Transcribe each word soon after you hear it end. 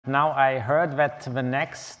now I heard that the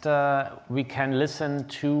next we can listen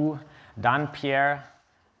to Dan Pierre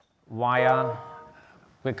via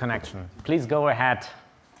the connection. Please go ahead.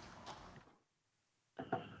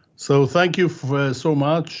 So thank you so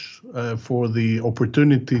much for the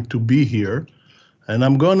opportunity to be here. And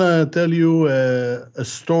I'm going to tell you a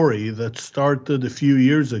story that started a few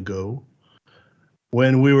years ago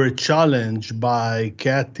when we were challenged by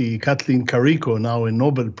Kathleen Carico, now a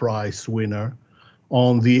Nobel Prize winner,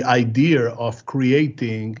 on the idea of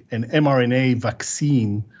creating an mRNA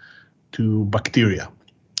vaccine to bacteria.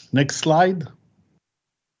 Next slide.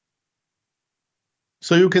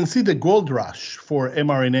 So you can see the gold rush for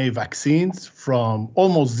mRNA vaccines from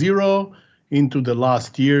almost zero into the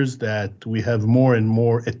last years that we have more and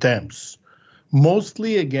more attempts,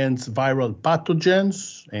 mostly against viral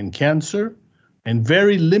pathogens and cancer, and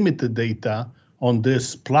very limited data on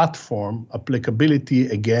this platform applicability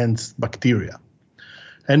against bacteria.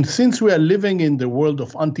 And since we are living in the world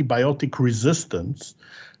of antibiotic resistance,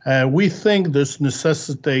 we think this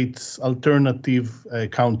necessitates alternative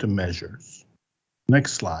countermeasures.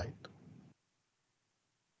 Next slide.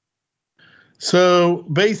 So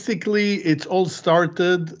basically, it all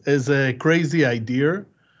started as a crazy idea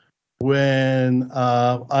when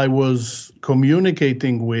I was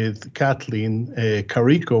communicating with Kathleen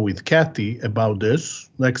Carico, with Kathy, about this.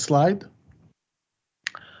 Next slide.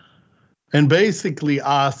 And basically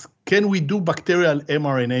asked, can we do bacterial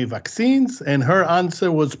mRNA vaccines? And her answer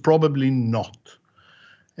was probably not.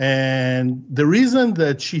 And the reason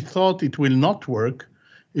that she thought it will not work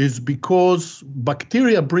is because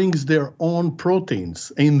bacteria brings their own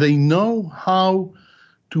proteins and they know how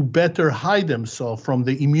to better hide themselves from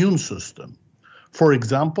the immune system. For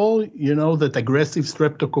example, you know that aggressive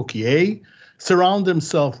streptococci surround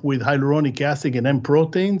themselves with hyaluronic acid and M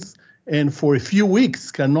proteins and for a few weeks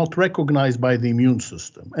cannot recognize by the immune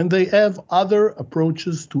system. And they have other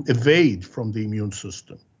approaches to evade from the immune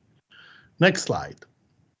system. Next slide.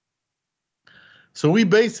 So we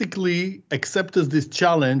basically accepted this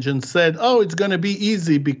challenge and said, oh, it's going to be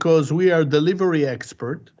easy because we are delivery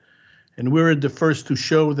expert and we're the first to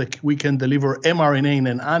show that we can deliver mRNA in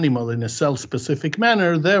an animal in a cell-specific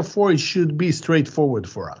manner. Therefore, it should be straightforward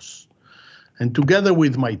for us. And together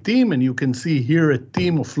with my team, and you can see here a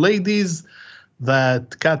team of ladies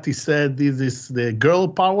that Kathy said this is the girl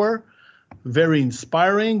power, very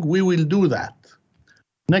inspiring. We will do that.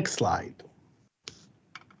 Next slide.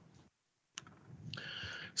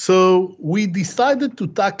 So we decided to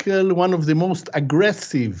tackle one of the most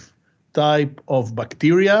aggressive type of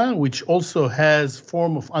bacteria, which also has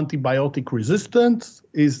form of antibiotic resistance,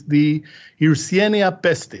 is the Yersinia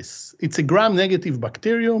pestis. It's a gram-negative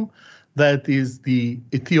bacterium that is the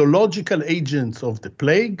etiological agent of the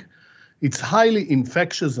plague. It's highly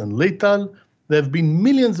infectious and lethal. There have been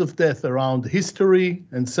millions of deaths around history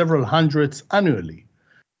and several hundreds annually.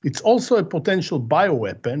 It's also a potential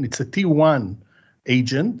bioweapon. It's a T1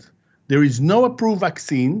 agent. There is no approved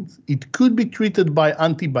vaccine. It could be treated by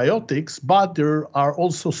antibiotics, but there are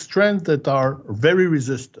also strains that are very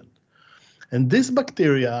resistant. And this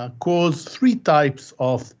bacteria cause three types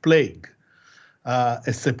of plague, a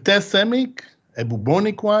septicemic, a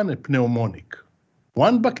bubonic one, a pneumonic.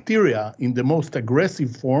 One bacteria in the most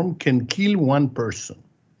aggressive form can kill one person.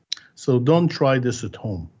 So don't try this at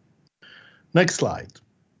home. Next slide.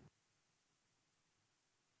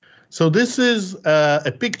 So this is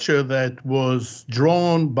a picture that was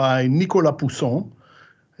drawn by Nicolas Poussin,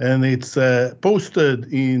 and it's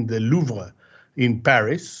posted in the Louvre in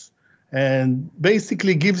Paris, and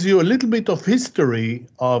basically gives you a little bit of history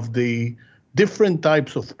of the different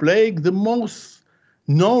types of plague. The most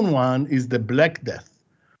known one is the Black Death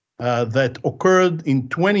that occurred in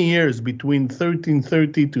 20 years between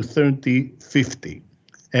 1330 to 1350,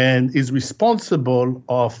 and is responsible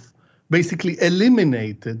of basically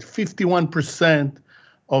eliminated 51%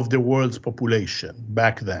 of the world's population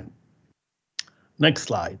back then. Next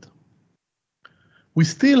slide. We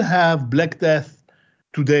still have Black Death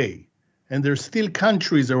today, and there's still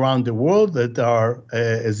countries around the world that are,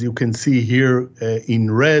 as you can see here,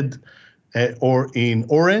 in red or in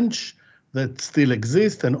orange, that still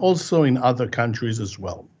exist, and also in other countries as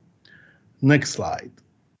well. Next slide.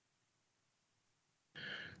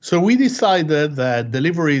 So we decided that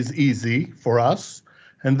delivery is easy for us,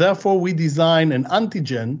 and therefore we design an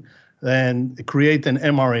antigen and create an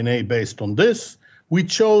mRNA based on this. We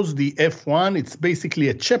chose the F1. It's basically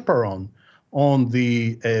a chaperone on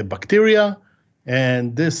the bacteria,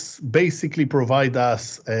 and this basically provides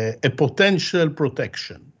us a potential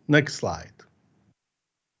protection. Next slide.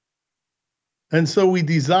 And so we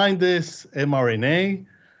designed this mRNA.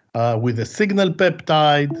 with a signal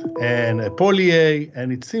peptide and a poly-A,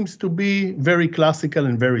 and it seems to be very classical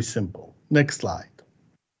and very simple. Next slide.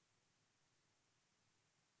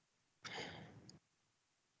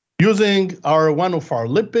 Using one of our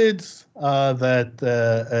lipids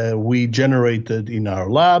that we generated in our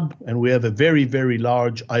lab, and we have a very, very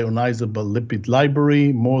large ionizable lipid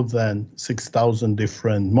library, more than 6,000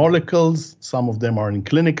 different molecules. Some of them are in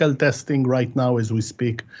clinical testing right now as we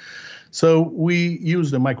speak. So we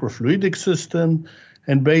used a microfluidic system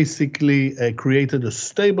and basically created a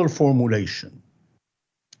stable formulation.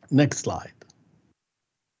 Next slide.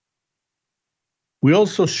 We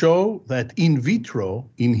also show that in vitro,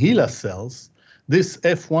 in HeLa cells, this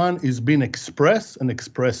F1 is being expressed and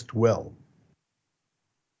expressed well.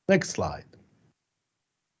 Next slide.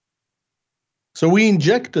 So we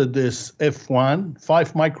injected this F1,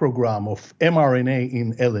 5 microgram of mRNA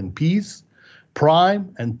in LNPs,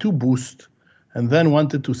 prime and 2 boost, and then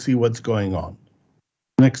wanted to see what's going on.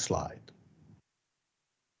 Next slide.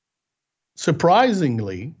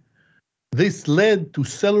 Surprisingly, this led to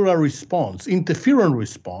cellular response, interferon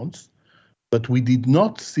response, but we did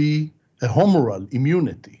not see a humoral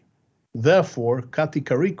immunity. Therefore, Kati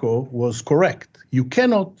Kariko was correct. You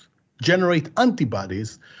cannot generate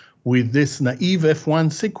antibodies with this naive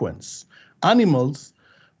F1 sequence. Animals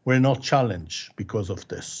were not challenged because of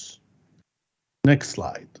this. Next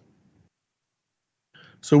slide.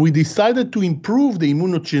 So we decided to improve the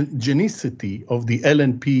immunogenicity of the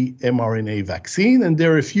LNP mRNA vaccine, and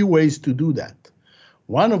there are a few ways to do that.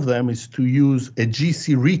 One of them is to use a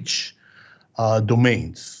GC-rich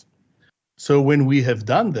domains. So when we have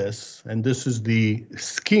done this, and this is the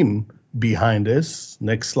scheme behind this,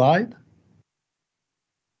 next slide,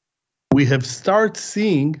 we have started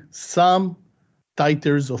seeing some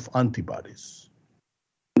titers of antibodies.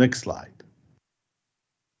 Next slide.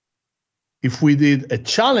 If we did a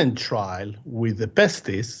challenge trial with the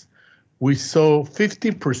pestis, we saw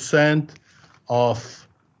 50% of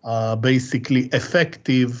basically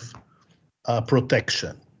effective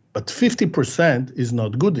protection, but 50% is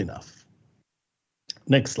not good enough.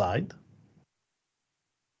 Next slide.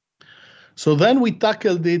 So then we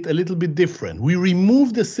tackled it a little bit different. We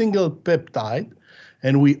removed the single peptide,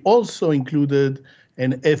 and we also included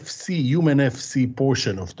an FC, human FC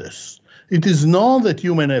portion of this. It is known that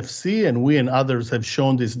human FC, and we and others have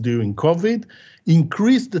shown this during COVID,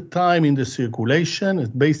 increase the time in the circulation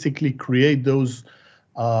and basically create those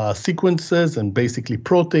sequences and basically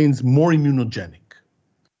proteins more immunogenic.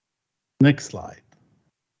 Next slide.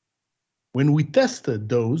 When we tested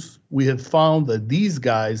those, we have found that these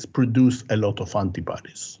guys produce a lot of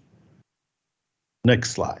antibodies.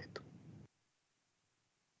 Next slide.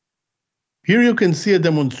 Here you can see a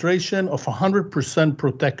demonstration of 100%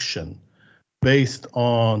 protection based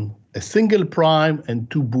on a single prime and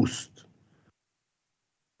 2 boost.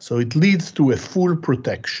 So it leads to a full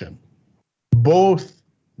protection. Both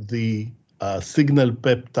the signal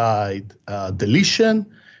peptide deletion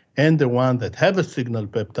and the one that have a signal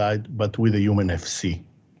peptide, but with a human FC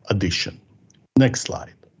addition. Next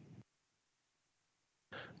slide.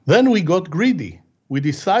 Then we got greedy. We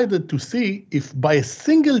decided to see if by a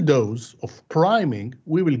single dose of priming,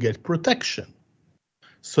 we will get protection.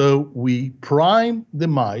 So we prime the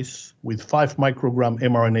mice with 5 microgram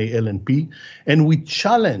mRNA-LNP, and we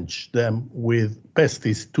challenge them with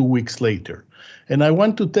pestis 2 weeks later. And I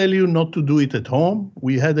want to tell you not to do it at home.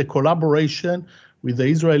 We had a collaboration with the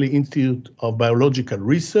Israeli Institute of Biological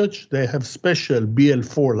Research. They have special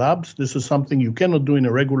BL4 labs. This is something you cannot do in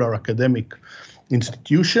a regular academic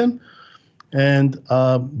institution. And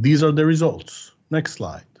these are the results. Next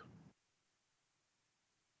slide.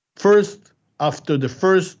 First, after the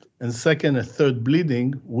first and second and third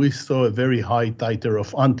bleeding, we saw a very high titer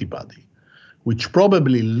of antibody, which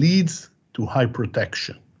probably leads to high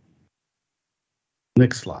protection.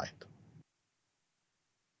 Next slide.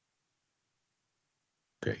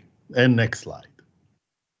 Okay, and next slide.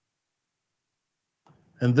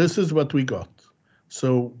 And this is what we got.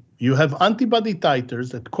 So you have antibody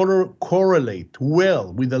titers that correlate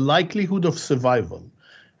well with the likelihood of survival.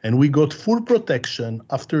 And we got full protection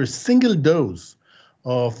after a single dose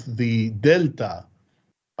of the Delta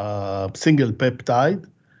single peptide.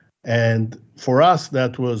 And for us,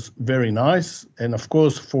 that was very nice. And of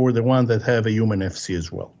course, for the one that have a human FC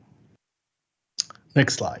as well.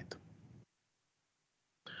 Next slide.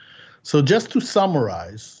 So just to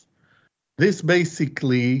summarize, this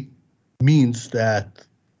basically means that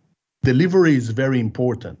delivery is very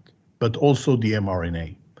important, but also the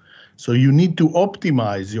mRNA. So you need to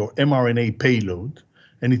optimize your mRNA payload,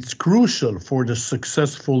 and it's crucial for the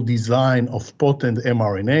successful design of potent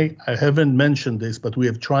mRNA. I haven't mentioned this, but we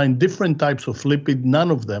have tried different types of lipid.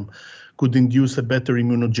 None of them could induce a better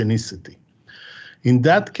immunogenicity. In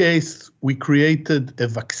that case, we created a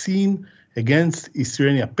vaccine against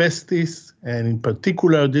Escherichia pestis, and in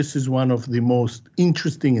particular, this is one of the most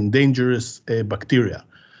interesting and dangerous bacteria.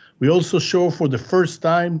 We also show for the first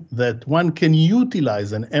time that one can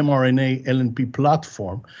utilize an mRNA-LNP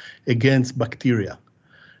platform against bacteria.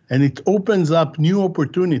 And it opens up new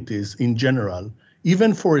opportunities in general,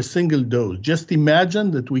 even for a single dose. Just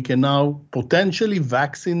imagine that we can now potentially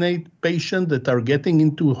vaccinate patients that are getting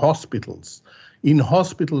into hospitals. In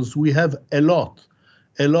hospitals, we have a lot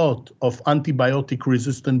of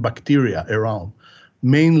antibiotic-resistant bacteria around,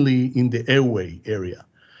 mainly in the airway area.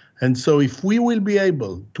 And so if we will be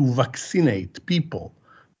able to vaccinate people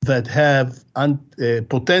that have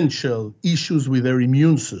potential issues with their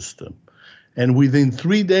immune system, and within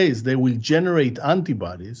 3 days they will generate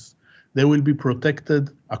antibodies, they will be protected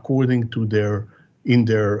according to their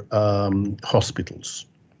hospitals.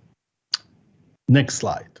 Next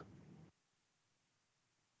slide.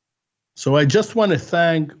 So I just want to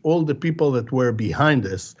thank all the people that were behind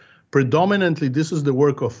this. Predominantly, this is the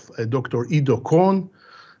work of Dr. Ido Kohn,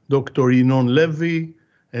 Dr. Yinon Levy,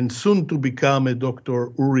 and soon to become a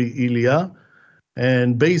Dr. Uri Ilya.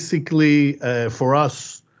 And basically, for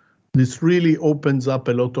us, this really opens up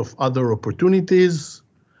a lot of other opportunities.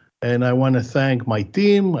 And I want to thank my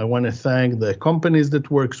team. I want to thank the companies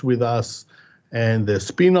that works with us and the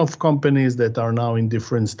spin-off companies that are now in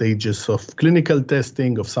different stages of clinical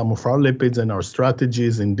testing of some of our lipids and our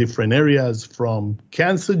strategies in different areas, from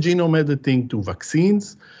cancer genome editing to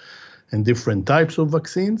vaccines and different types of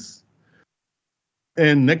vaccines.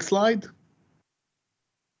 And next slide.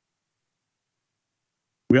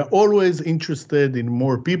 We are always interested in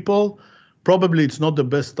more people. Probably it's not the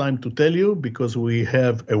best time to tell you because we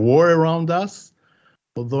have a war around us,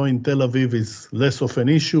 although in Tel Aviv is less of an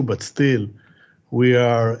issue, but still we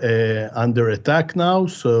are under attack now.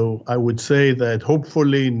 So I would say that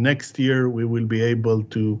hopefully next year we will be able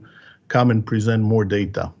to come and present more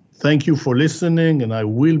data. Thank you for listening, and I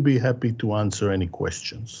will be happy to answer any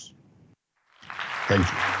questions. Thank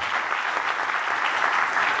you.